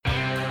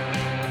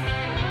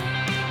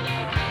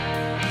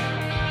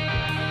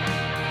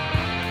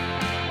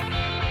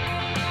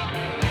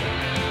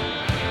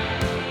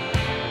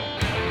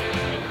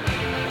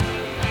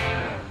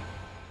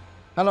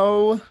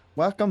Hello,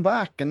 welcome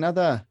back.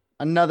 Another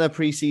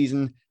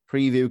preseason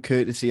preview,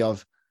 courtesy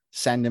of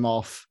Send Him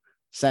Off.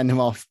 Send Him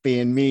Off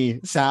being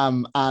me,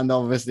 Sam, and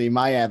obviously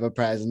my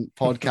ever-present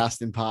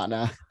podcasting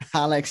partner,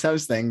 Alex.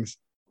 How's things?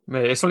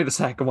 Mate, it's only the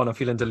second one. I'm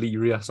feeling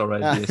delirious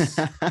already. I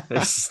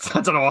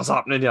don't know what's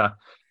happening here.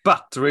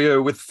 But we're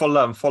here with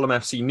Fulham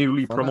FC,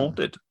 newly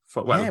promoted.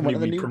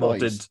 Newly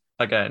promoted boys.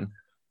 Again.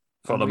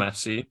 Fulham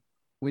FC.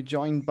 We're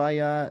joined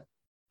by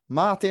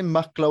Martin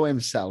Mucklow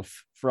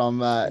himself from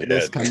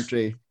this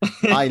country.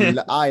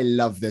 I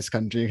love this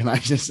country. Can I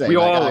just say? We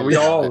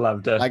all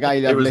loved it. Like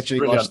I've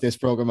literally watched this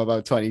program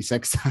about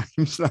 26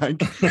 times. I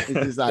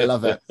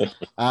love it.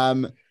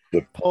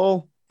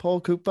 Paul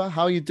Cooper,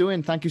 how are you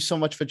doing? Thank you so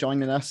much for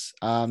joining us.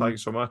 Thank you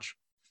so much.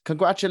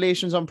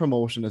 Congratulations on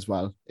promotion as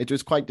well. It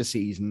was quite the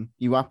season.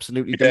 You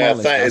absolutely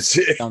demolished us.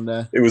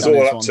 It was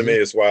all up to me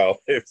as well.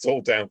 It was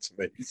all down to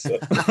me. So.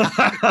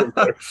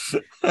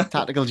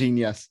 Tactical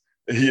genius.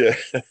 Yeah,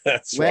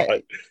 that's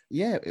right.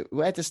 Yeah,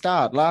 where to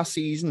start? Last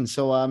season.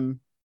 So,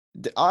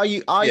 are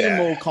you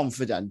more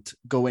confident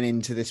going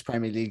into this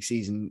Premier League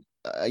season?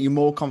 Are you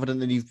more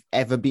confident than you've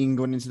ever been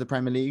going into the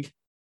Premier League?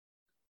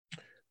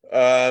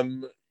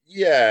 I'm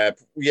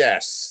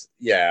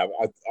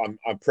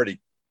pretty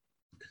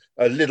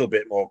a little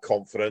bit more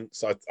confident.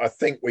 I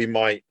think we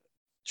might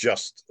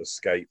just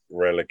escape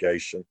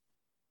relegation.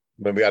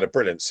 I mean, we had a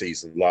brilliant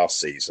season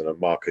last season, and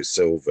Marco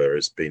Silva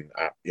has been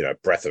a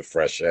breath of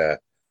fresh air,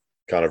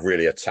 kind of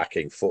really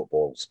attacking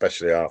football,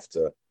 especially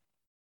after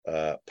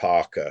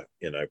Parker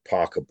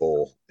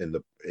ball in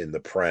the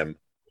Prem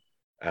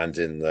and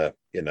in the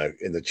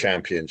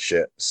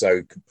Championship.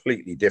 So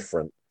completely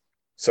different.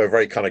 So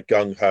very kind of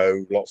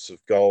gung-ho, lots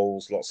of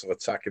goals, lots of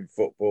attacking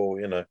football.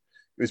 It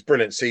was a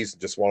brilliant season.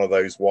 Just one of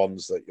those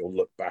ones that you'll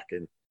look back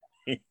in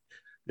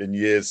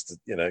years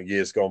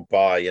gone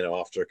by.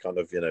 After a kind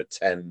of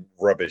 10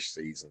 rubbish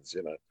seasons.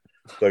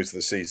 Those are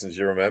the seasons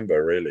you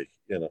remember, really.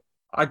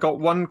 I got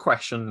one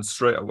question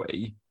straight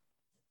away.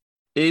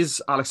 Is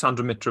Aleksandar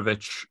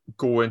Mitrovic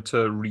going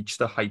to reach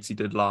the heights he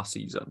did last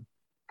season?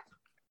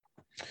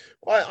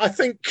 I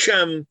think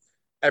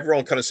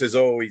everyone kind of says,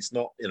 oh, he's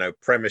not,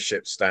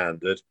 Premiership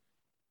standard.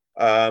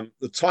 The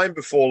time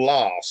before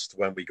last,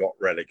 when we got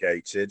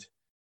relegated,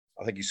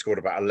 I think he scored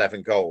about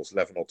 11 or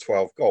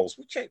 12 goals,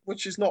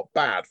 which is not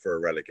bad for a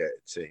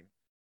relegated team.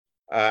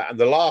 And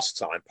the last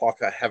time,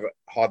 Parker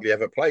hardly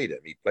ever played him.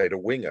 He played a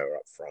winger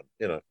up front,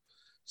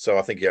 So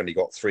I think he only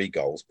got 3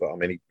 goals, but I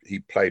mean, he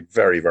played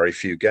very, very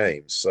few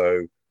games.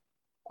 So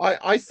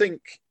I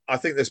think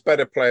there's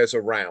better players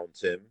around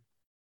him.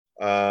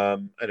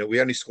 And we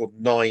only scored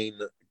 9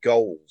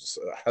 goals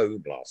at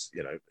home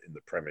in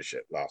the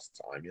Premiership last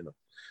time,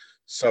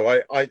 So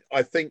I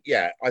think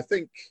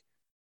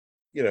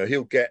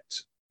he'll get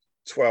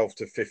 12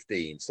 to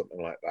 15,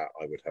 something like that,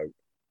 I would hope.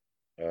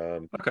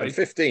 Okay. And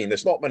 15.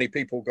 There's not many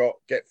people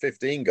get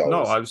 15 goals.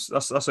 No,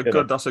 that's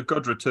a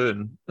good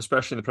return,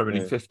 especially in the Premier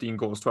League. 15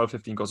 goals, 12,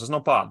 15 goals. It's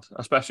not bad,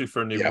 especially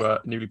for a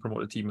newly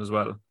promoted team as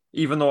well.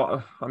 Even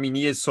though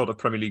he is sort of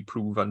Premier League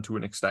proven to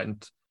an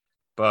extent,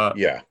 but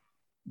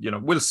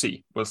we'll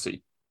see.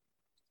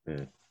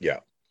 Yeah.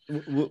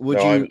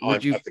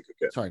 Would you?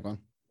 Sorry, go on.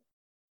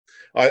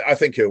 I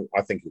think he'll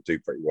do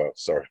pretty well.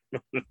 Sorry,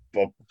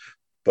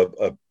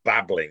 but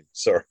babbling.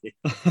 Sorry.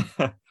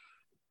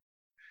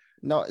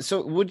 No,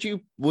 so would you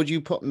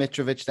put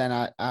Mitrovic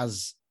then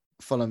as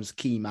Fulham's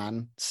key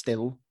man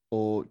still,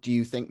 or do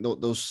you think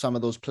that some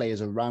of those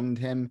players around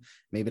him,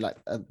 maybe like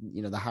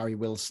the Harry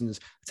Wilsons?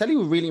 I tell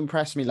you, who really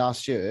impressed me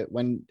last year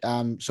when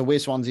so we're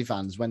Swansea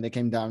fans when they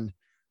came down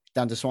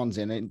to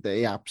Swansea and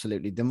they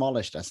absolutely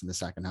demolished us in the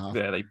second half.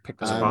 Yeah, they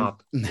picked us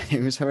apart.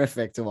 It was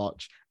horrific to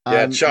watch.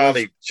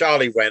 Charlie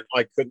went.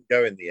 I couldn't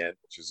go in the end,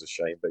 which is a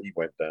shame, but he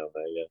went down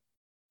there. Yeah.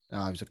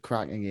 Oh, it was a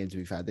cracking game, to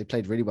be fair. They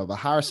played really well. But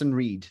Harrison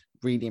Reed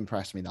really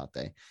impressed me that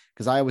day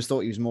because I always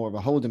thought he was more of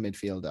a holding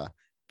midfielder.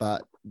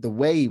 But the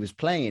way he was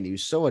playing, he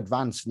was so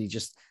advanced and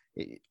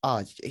he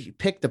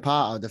picked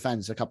apart our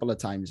defense a couple of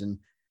times. And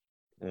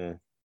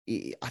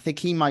I think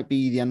he might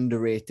be the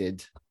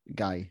underrated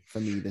guy for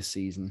me this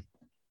season.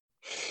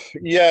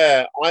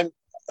 Yeah, I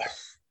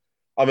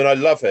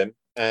love him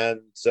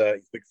and he's a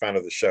big fan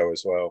of the show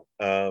as well.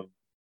 But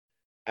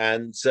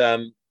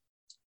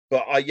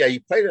he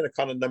played in a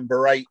kind of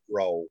number 8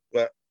 role,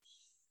 but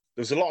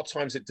there was a lot of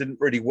times it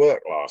didn't really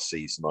work last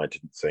season, I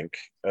didn't think.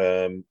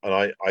 And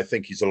I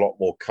think he's a lot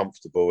more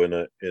comfortable in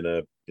a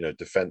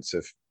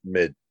defensive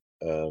mid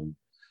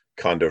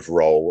kind of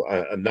role.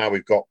 And now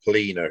we've got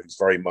Polina, who's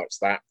very much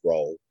that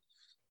role.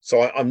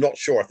 So I'm not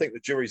sure. I think the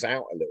jury's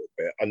out a little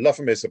bit. I love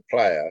him as a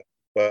player,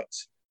 but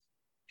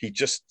he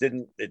just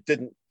didn't. It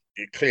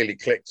clearly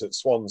clicked at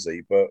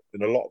Swansea, but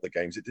in a lot of the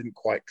games it didn't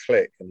quite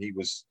click, and he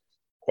was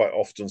quite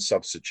often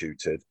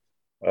substituted.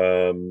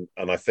 And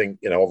I think,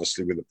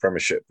 obviously with the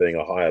Premiership being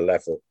a higher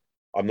level,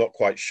 I'm not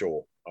quite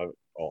sure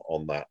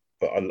on that.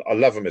 But I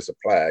love him as a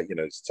player,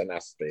 his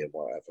tenacity and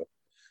whatever.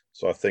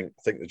 So I think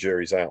the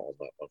jury's out on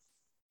that one.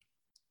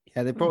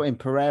 Yeah, they brought in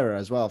Pereira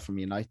as well from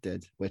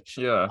United, which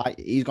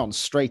he's gone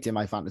straight in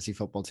my fantasy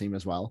football team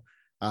as well.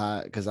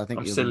 because I think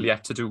I'm still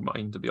yet to do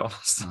mine, to be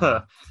honest.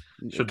 I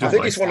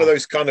think he's one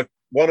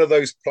of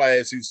those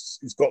players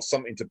who's got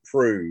something to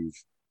prove,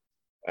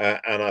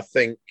 and I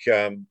think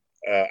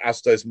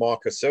as does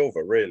Marco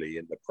Silva really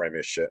in the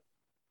Premiership.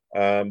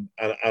 And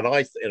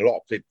I, a lot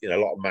of people, a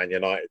lot of Man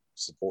United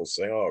supporters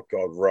saying, "Oh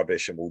God,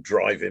 rubbish," and we'll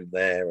drive him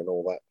there and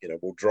all that.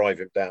 We'll drive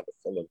him down to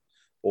Fulham,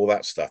 all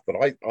that stuff. But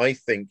I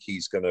think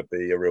he's going to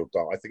be a real.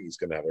 I think he's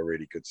going to have a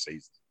really good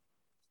season.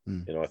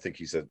 I think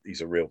he's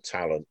a real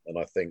talent, and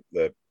I think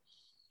that,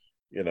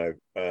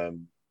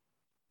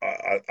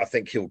 I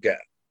think he'll get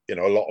a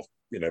lot of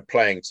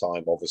playing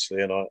time,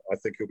 obviously, and I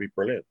think he'll be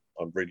brilliant.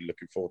 I'm really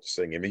looking forward to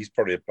seeing him. He's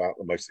probably about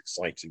the most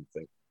exciting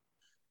thing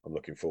I'm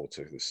looking forward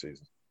to this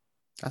season.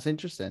 That's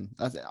interesting.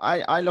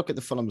 I look at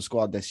the Fulham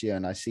squad this year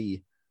and I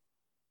see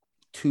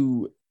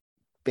two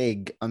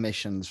big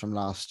omissions from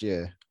last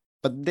year.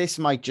 But this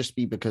might just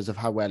be because of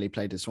how well he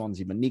played at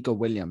Swansea. But Nico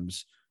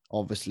Williams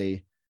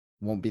obviously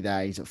won't be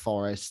there. He's at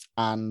Forest.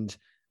 And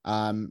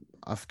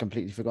I've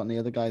completely forgotten the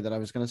other guy that I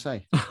was going to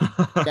say.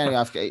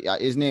 Anyway,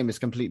 his name is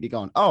completely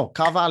gone. Oh,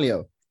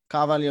 Carvalho.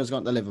 Carvalho's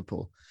gone to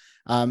Liverpool.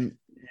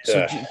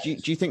 So do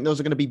you think those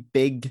are going to be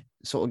big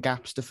sort of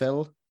gaps to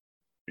fill?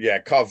 Yeah,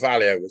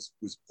 Carvalho was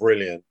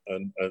brilliant,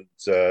 and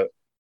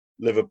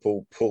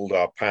Liverpool pulled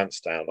our pants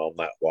down on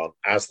that one,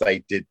 as they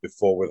did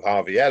before with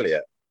Harvey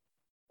Elliott.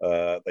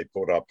 They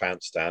pulled our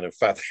pants down. In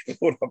fact, they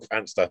pulled our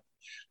pants down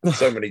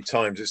so many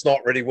times it's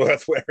not really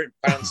worth wearing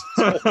pants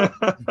at all.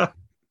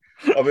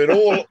 I mean,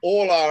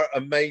 all our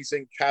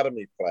amazing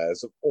academy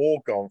players have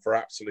all gone for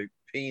absolute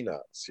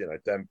peanuts.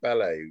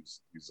 Dembele,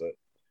 who's at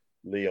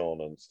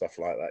Lyon and stuff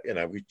like that.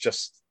 We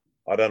just,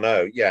 I don't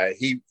know. Yeah,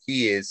 he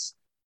is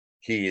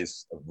a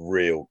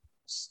real.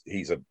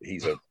 He's a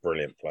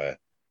brilliant player.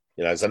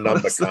 As a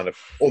number kind of.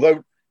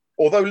 Although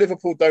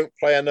Liverpool don't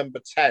play a number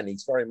 10,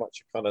 he's very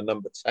much a kind of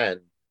number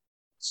 10.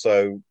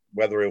 So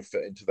whether he'll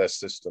fit into their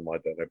system, I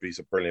don't know. But he's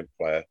a brilliant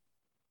player.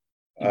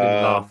 You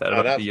didn't laugh there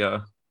about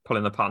the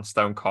pulling the pants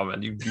down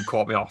comment. You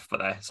caught me off for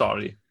there.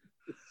 Sorry.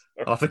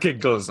 I'll have to kick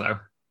goals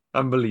now.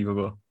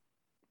 Unbelievable.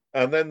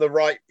 And then the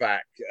right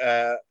back,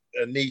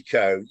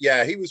 Nico.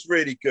 Yeah, he was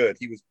really good.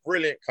 He was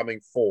brilliant coming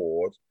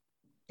forward,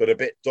 but a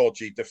bit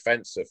dodgy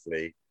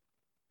defensively.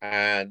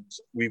 And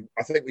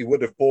I think we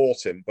would have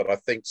bought him, but I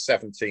think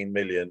 17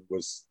 million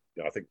was,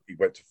 I think he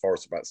went to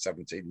Forest about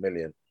 17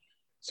 million.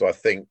 So I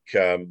think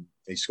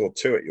he scored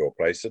 2 at your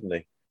place, didn't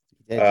he?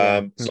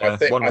 Yeah, so I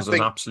think one was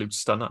an absolute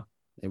stunner.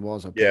 It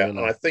was a and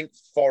I think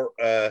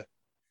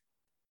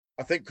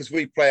because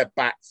we play a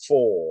back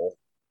 4,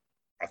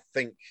 I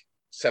think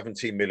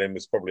 17 million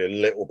was probably a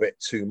little bit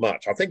too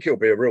much. I think he'll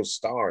be a real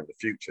star in the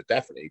future.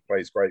 Definitely, he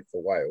plays great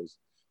for Wales,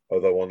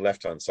 although on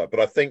left-hand side.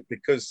 But I think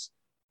because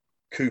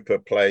Cooper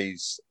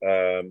plays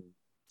the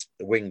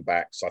wing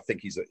back, so I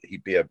think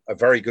he'd be a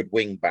very good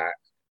wing back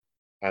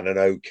and an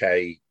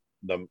okay,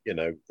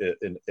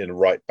 in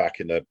right back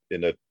in a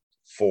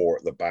 4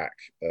 at the back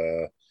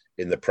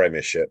in the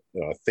Premiership.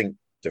 I think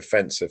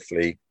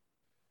defensively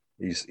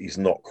he's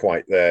not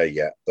quite there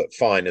yet, but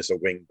fine as a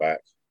wing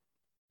back.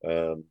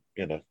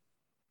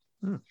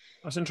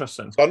 That's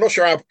interesting. So I'm not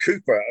sure how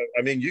Cooper.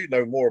 I mean, you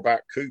know more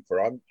about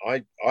Cooper.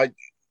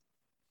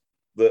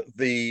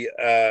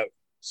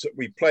 So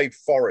we played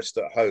Forest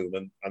at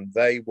home, and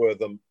they were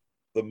the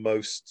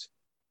most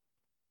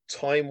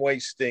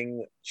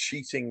time-wasting,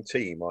 cheating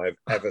team I've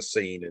ever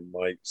seen in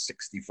my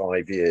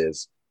 65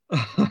 years.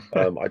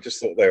 I just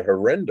thought they were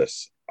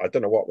horrendous. I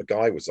don't know what the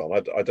guy was on.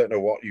 I don't know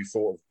what you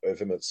thought of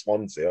him at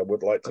Swansea. I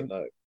would like to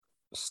know.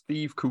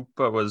 Steve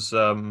Cooper was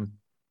a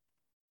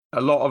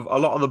lot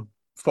of the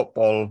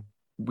football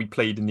we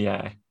played in the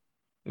air.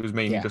 It was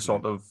mainly to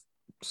sort of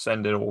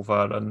send it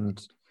over,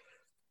 and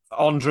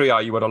Andre,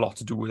 you had a lot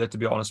to do with it, to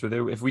be honest with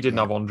you. If we didn't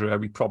have Andre,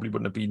 we probably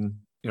wouldn't have been,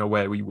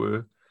 where we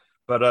were.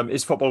 But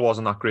his football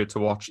wasn't that great to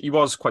watch. He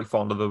was quite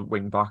fond of the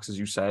wing backs, as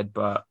you said,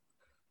 but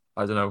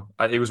I don't know.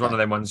 It was one of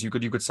them ones you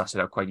could suss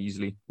it out quite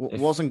easily.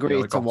 Wasn't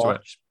great to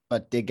watch,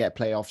 but did get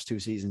playoffs 2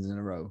 seasons in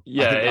a row.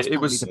 Yeah, I think that's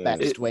it was the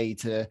best way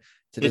to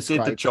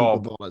describe the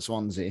job football at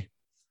Swansea.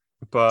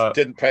 But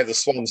didn't play the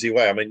Swansea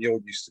way. I mean, you're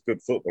used to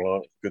good football,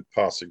 aren't you? Good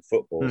passing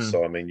football.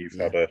 So I mean, you've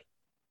had a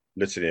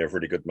litany of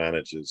really good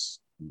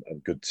managers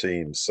and good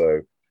teams.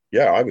 So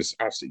yeah, I was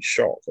absolutely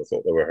shocked. I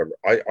thought they were.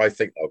 I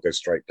think they'll go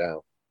straight down.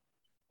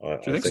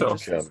 Do you think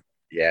so?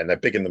 And they're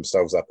bigging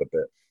themselves up a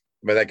bit.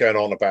 I mean, they're going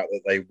on about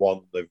that they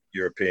won the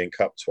European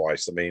Cup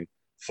twice. I mean,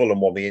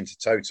 Fulham won the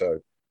Intertoto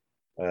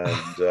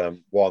and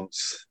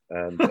once,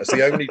 and it's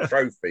the only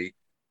trophy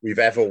we've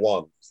ever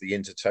won. It's the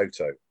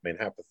Intertoto. I mean,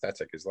 how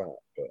pathetic is that?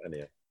 But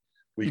anyway,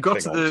 you got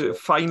to the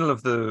final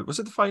of the. Was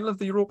it the final of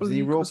the Europa League? The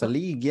Europa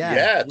League,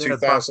 yeah,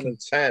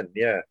 2010,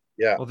 yeah.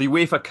 Or the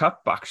UEFA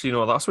Cup, actually.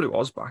 No, that's what it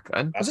was back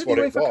then. That's what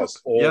it was.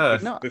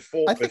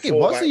 Before, I think it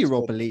was the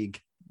Europa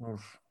League.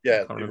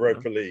 Yeah, the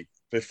Europa League.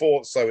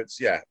 Before, so it's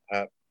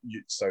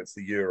it's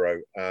the Euro.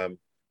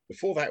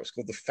 Before that, it was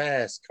called the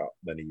Fairs Cup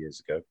many years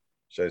ago.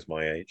 Shows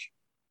my age.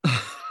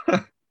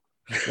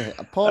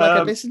 Paul, I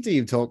could listen to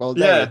you talk all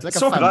day. Yeah, it's like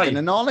so a fountain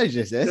of knowledge,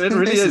 this is. It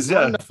really is,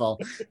 yeah. Wonderful.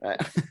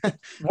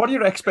 What are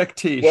your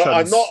expectations?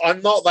 Well,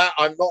 I'm not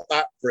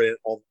that brilliant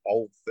on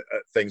old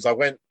things. I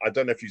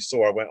don't know if you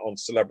saw, I went on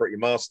Celebrity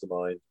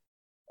Mastermind,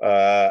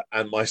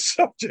 and my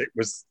subject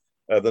was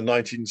the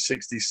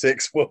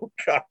 1966 World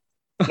Cup,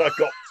 and I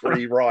got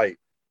 3 right,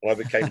 and I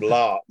became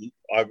last.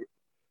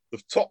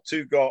 The top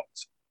 2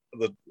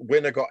 the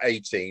winner got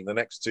 18, the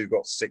next 2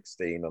 got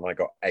 16, and I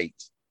got 8.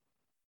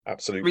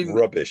 Absolute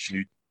rubbish.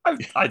 I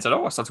don't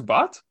know. That's not too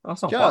bad.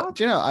 That's not bad.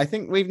 Do you know? I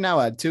think we've now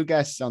had 2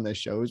 guests on this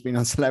show who's been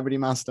on Celebrity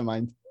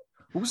Mastermind.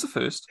 Who was the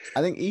first?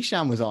 I think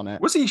Ishan was on it.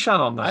 Was Ishan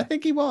on there? I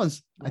think he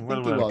was. I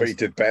think he was. But he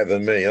did better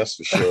than me, that's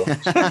for sure.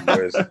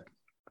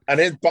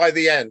 And by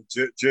the end,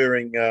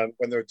 during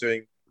when they were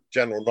doing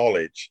general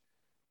knowledge,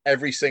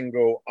 every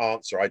single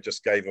answer I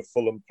just gave a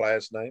Fulham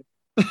player's name.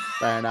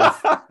 Fair enough.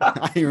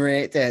 I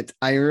rate it.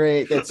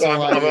 So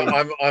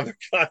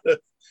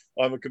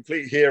I'm a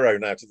complete hero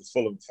now to the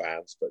Fulham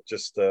fans, but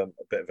just a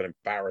bit of an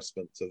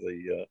embarrassment to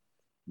the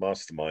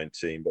Mastermind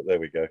team. But there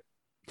we go.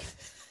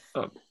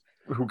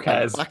 Who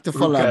cares? Back to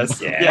Fulham.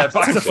 Yeah,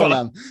 back to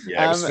Fulham.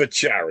 Yeah, it was for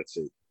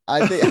charity.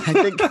 I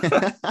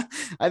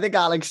think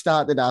Alex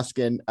started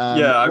asking.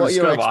 What are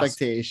your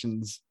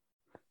expectations?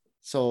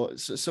 So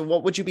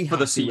what would you be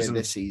happy with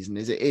this season?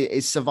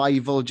 Is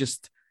survival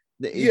just?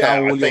 Is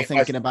that all you're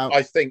thinking about?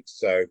 I think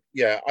so.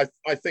 Yeah,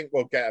 I think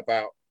we'll get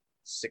about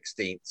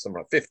 16th,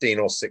 something like 15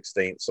 or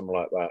 16th, something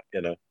like that.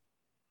 You know,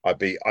 I'd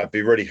be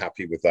really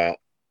happy with that.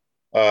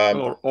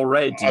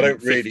 Already,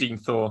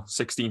 15th or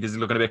 16th is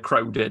looking a bit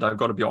crowded. I've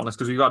got to be honest,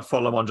 because we've had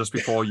Fulham on just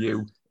before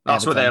you.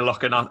 That's where they're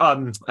looking at.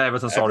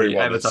 Everton. Sorry,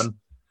 Everton.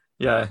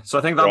 Yeah, so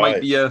I think that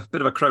might be a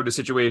bit of a crowded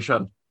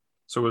situation.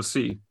 So we'll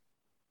see.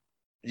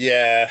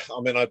 Yeah,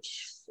 I mean,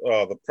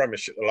 the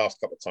Premiership. The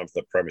last couple of times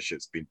the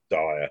Premiership's been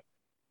dire.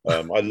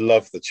 I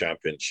love the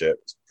Championship.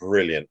 It's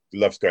brilliant.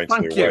 Loves going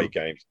to the away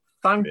games.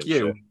 Thank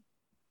you.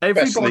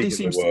 Everybody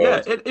seems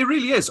to, it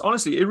really is.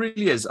 Honestly, it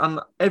really is.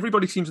 And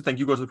everybody seems to think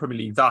you go to the Premier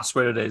League, that's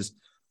where it is.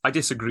 I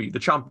disagree. The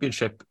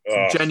Championship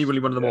is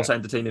genuinely one of the most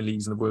entertaining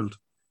leagues in the world.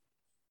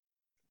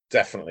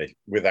 Definitely,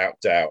 without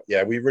doubt.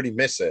 Yeah, we really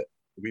miss it.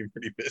 We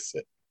really miss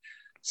it.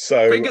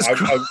 So, fingers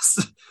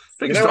crossed.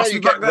 You know how you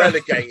get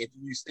relegated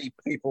and you see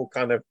people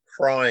kind of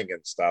crying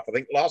and stuff? I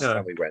think last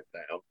time we went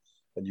down,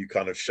 and you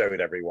kind of showed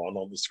everyone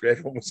on the screen,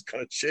 everyone was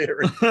kind of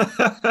cheering,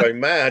 so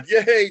mad.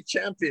 Yay,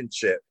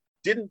 Championship.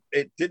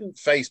 It didn't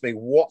faze me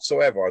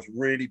whatsoever. I was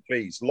really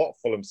pleased. A lot of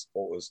Fulham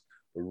supporters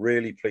were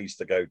really pleased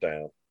to go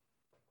down, to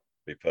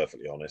be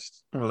perfectly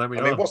honest. Well, there we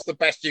are. I mean, what's the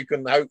best you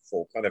can hope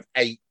for? Kind of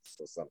 8th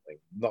or something,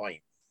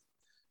 9th,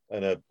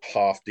 and a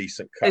half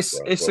decent cup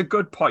run. It's a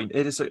good point.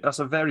 That's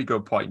a very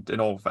good point, in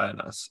all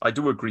fairness. I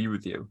do agree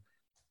with you.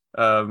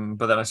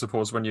 But then I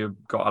suppose when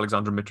you've got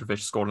Alexander Mitrovic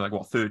scoring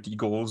 30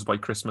 goals by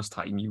Christmas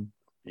time, you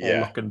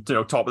are looking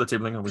top of the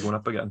table, and we're going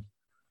up again.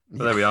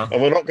 But there we are. And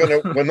we're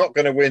not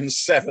gonna win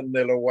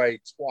 7-0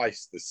 away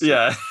twice this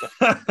season.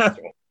 Yeah.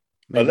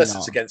 Unless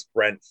it's against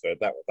Brentford,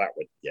 that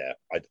would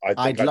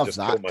I'd love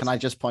that. Can I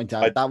just point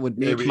out that would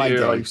make my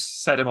day.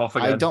 Set him off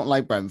again. I don't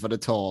like Brentford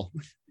at all.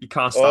 You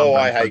can't stand Brentford.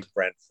 I hate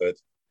Brentford.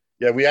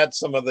 Yeah, we had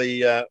some of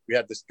the we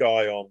had this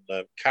guy on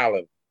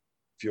Callum.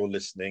 If you're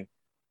listening,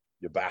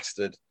 you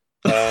bastard.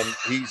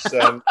 He's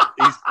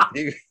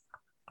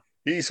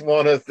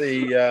one of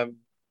the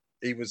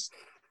he was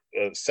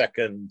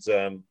second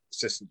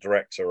assistant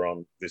director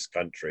on This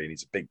Country, and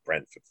he's a big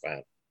Brentford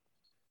fan.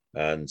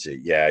 And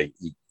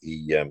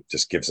he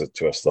just gives it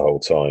to us the whole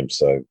time.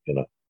 So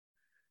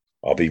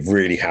I'll be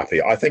really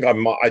happy. I think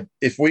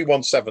if we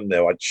won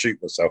 7-0, I'd shoot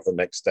myself the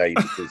next day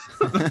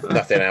because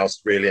nothing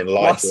else really in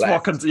life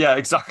left. Yeah,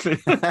 exactly.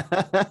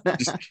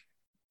 Just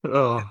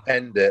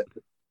end it.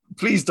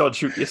 Please don't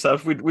shoot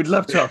yourself. We'd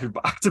love to have you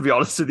back, to be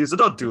honest with you. So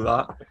don't do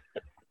that.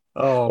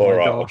 Oh, all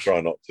right, I'll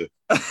try not to.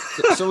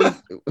 So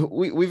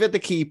we've had the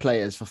key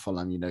players for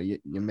Fulham. Your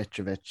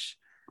Mitrovic,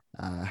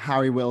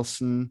 Harry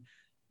Wilson.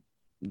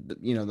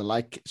 The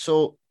like.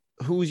 So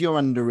who's your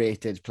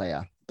underrated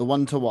player? The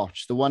one to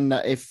watch. The one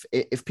that if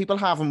people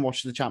haven't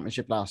watched the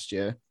Championship last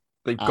year,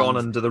 they've gone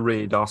under the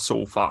radar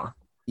so far.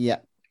 Yeah.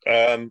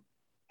 I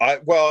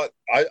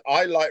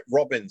like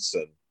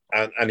Robinson,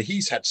 and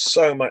he's had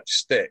so much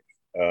stick.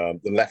 The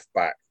left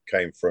back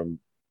came from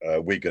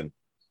Wigan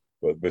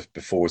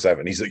before was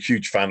Everton. He's a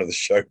huge fan of the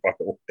show, by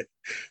the way.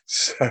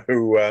 So,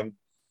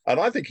 and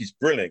I think he's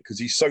brilliant because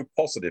he's so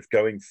positive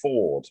going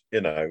forward,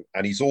 and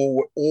he's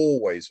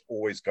always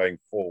going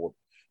forward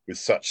with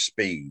such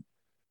speed.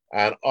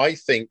 And I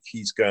think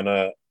he's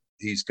gonna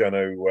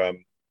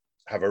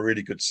have a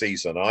really good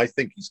season. I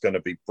think he's going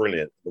to be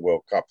brilliant at the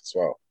World Cup as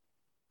well.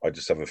 I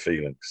just have a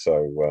feeling.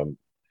 So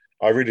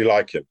I really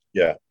like him.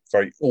 Yeah,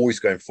 always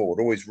going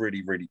forward, always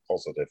really, really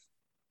positive.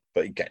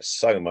 But he gets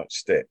so much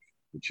stick,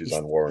 which is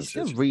unwarranted.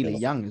 He's still really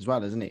young as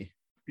well, isn't he?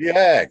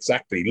 Yeah,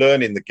 exactly.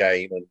 Learning the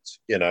game, and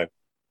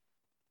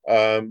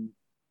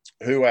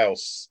who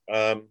else?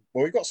 Well,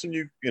 we've got some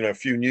new, a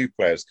few new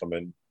players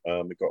coming.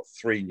 We've got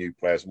 3 new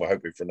players, and we're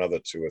hoping for another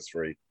 2 or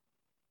 3.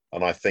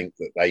 and I think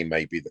that they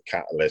may be the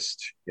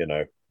catalyst.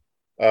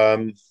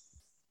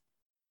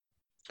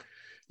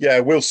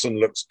 Wilson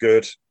looks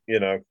good.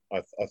 I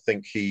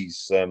think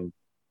he's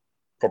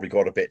probably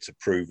got a bit to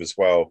prove as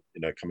well.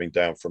 Coming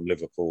down from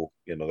Liverpool,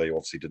 they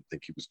obviously didn't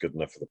think he was good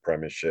enough for the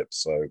Premiership,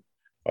 so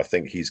I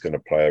think he's going to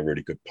play a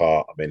really good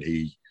part. I mean,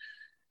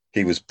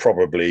 he was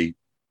probably,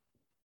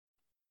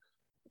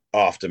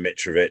 after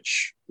Mitrovic,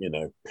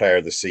 player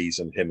of the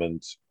season, him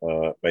and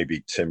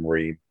maybe Tim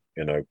Ream,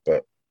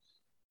 but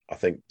I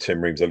think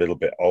Tim Ream's a little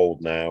bit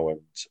old now, and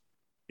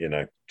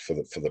for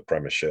the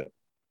Premiership.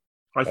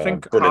 I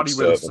think Harry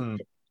Wilson,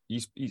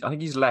 I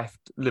think he's left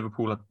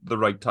Liverpool at the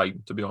right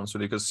time, to be honest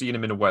with you, because seeing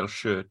him in a Welsh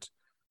shirt,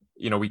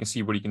 we can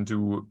see what he can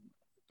do,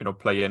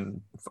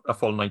 playing a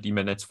full 90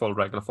 minutes, full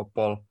regular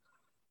football.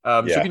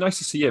 So it'd be nice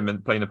to see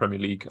him play in the Premier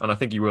League, and I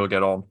think he will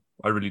get on.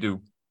 I really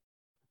do.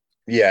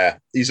 Yeah,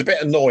 he's a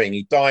bit annoying.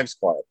 He dives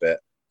quite a bit.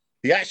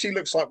 He actually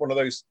looks like one of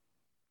those,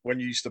 when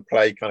you used to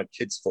play kind of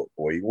kids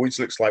football, he always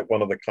looks like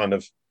one of the kind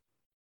of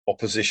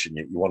opposition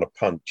you want to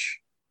punch.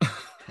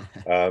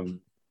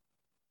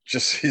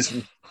 Just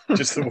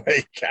the way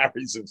he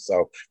carries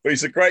himself. But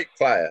he's a great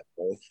player.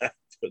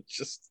 But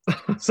just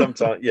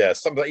sometimes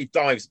he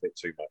dives a bit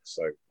too much,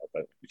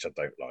 which I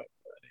don't like.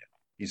 But yeah,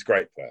 he's a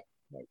great player.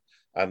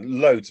 And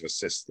loads of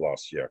assists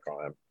last year.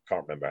 I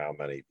can't remember how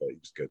many, but he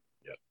was good.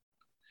 Yeah.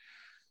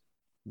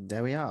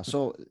 There we are.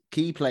 So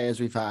key players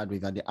we've had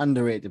the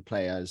underrated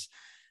players.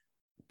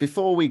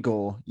 Before we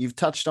go, you've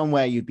touched on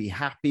where you'd be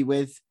happy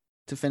with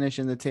to finish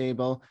in the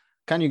table.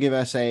 Can you give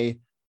us a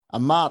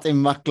Martin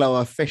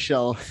Mucklow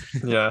official?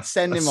 Yeah.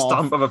 Send him off.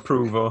 Stamp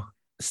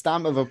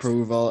of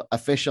approval.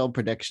 Official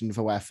prediction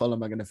for where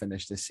Fulham are going to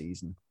finish this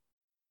season.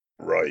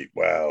 Right.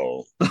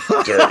 Well,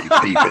 dirty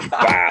peeping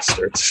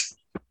bastards.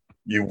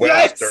 You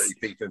Welsh dirty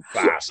peeping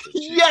bastards.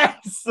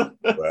 Yes.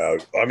 Well,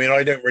 I mean,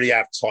 I don't really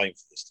have time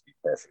for this, to be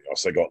perfectly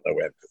honest. I got no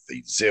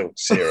empathy. Zero.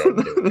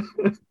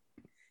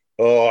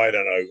 Oh, I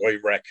don't know. I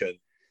reckon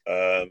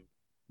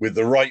with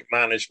the right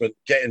management,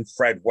 getting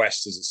Fred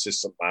West as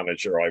assistant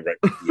manager, I reckon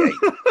the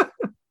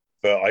 8th.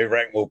 But I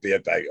reckon we'll be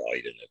about,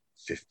 I don't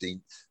know,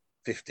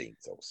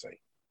 15th, I'll say.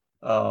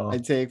 Oh,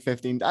 I'd take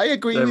 15th. I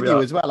agree with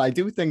you as well. I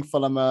do think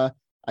Fulham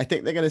I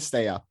think they're going to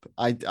stay up.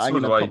 I'm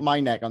going to put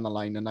my neck on the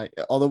line. And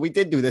although we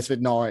did do this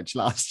with Norwich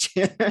last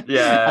year.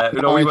 Yeah,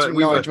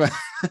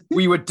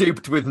 we were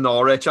duped with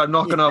Norwich. I'm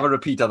not going to have a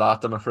repeat of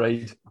that, I'm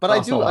afraid. But I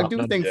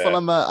do think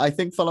Fulham. I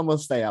think Fulham will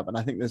stay up, and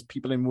I think there's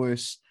people in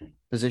worse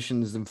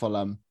positions than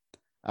Fulham.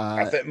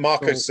 I think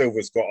Marco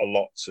Silva's got a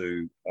lot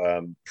to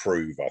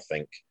prove. I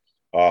think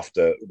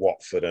after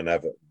Watford and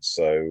Everton,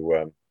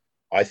 so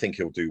I think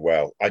he'll do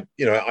well.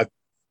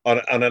 On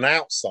an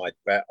outside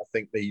bet, I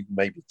think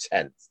maybe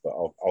 10th, but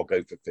I'll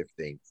go for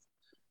 15th,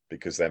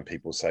 because then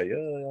people say,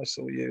 "Oh, I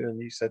saw you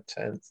and you said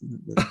 10th."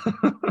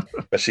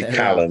 Especially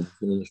Callum,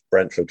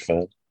 Brentford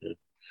fan. Yeah.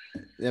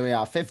 There we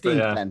are,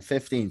 15th then.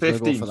 15th. We'll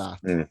go for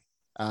that.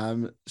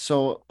 Mm.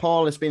 So,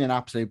 Paul, it's been an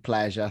absolute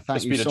pleasure.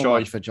 Thank you so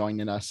much for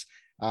joining us.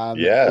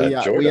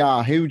 We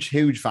are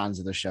huge fans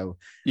of the show.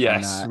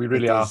 Yes, we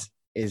really are.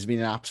 It's been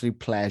an absolute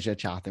pleasure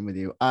chatting with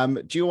you.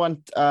 Do you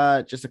want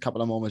just a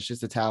couple of moments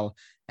just to tell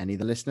any of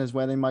the listeners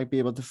where they might be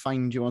able to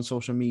find you on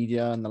social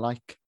media and the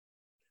like?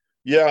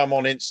 Yeah, I'm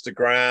on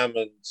Instagram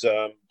and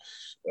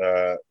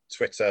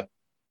Twitter.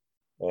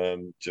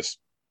 Just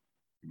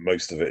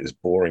most of it is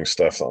boring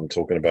stuff that I'm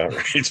talking about.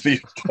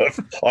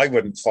 I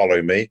wouldn't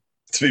follow me,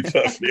 to be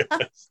perfectly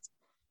honest.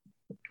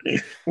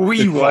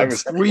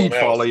 We'd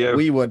follow you.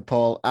 We would,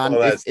 Paul. And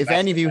if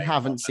any of you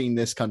haven't seen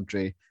this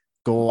country,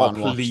 go and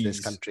watch this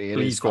country.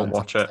 Please go and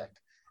watch it.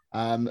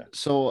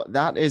 So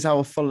that is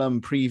our Fulham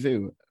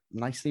preview.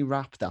 Nicely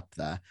wrapped up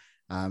there.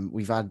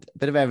 We've had a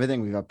bit of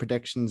everything. We've had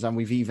predictions, and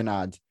we've even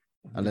had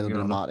a little bit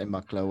of Martin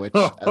Mucklow, which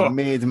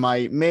made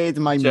my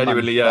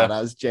genuinely, month.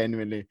 That is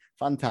genuinely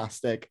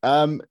fantastic.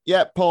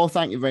 Paul,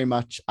 thank you very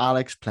much.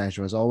 Alex,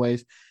 pleasure as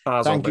always.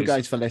 Thank you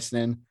guys for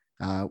listening.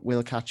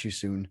 We'll catch you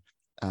soon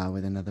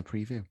with another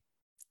preview.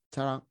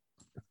 Ta-ra.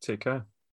 Take care.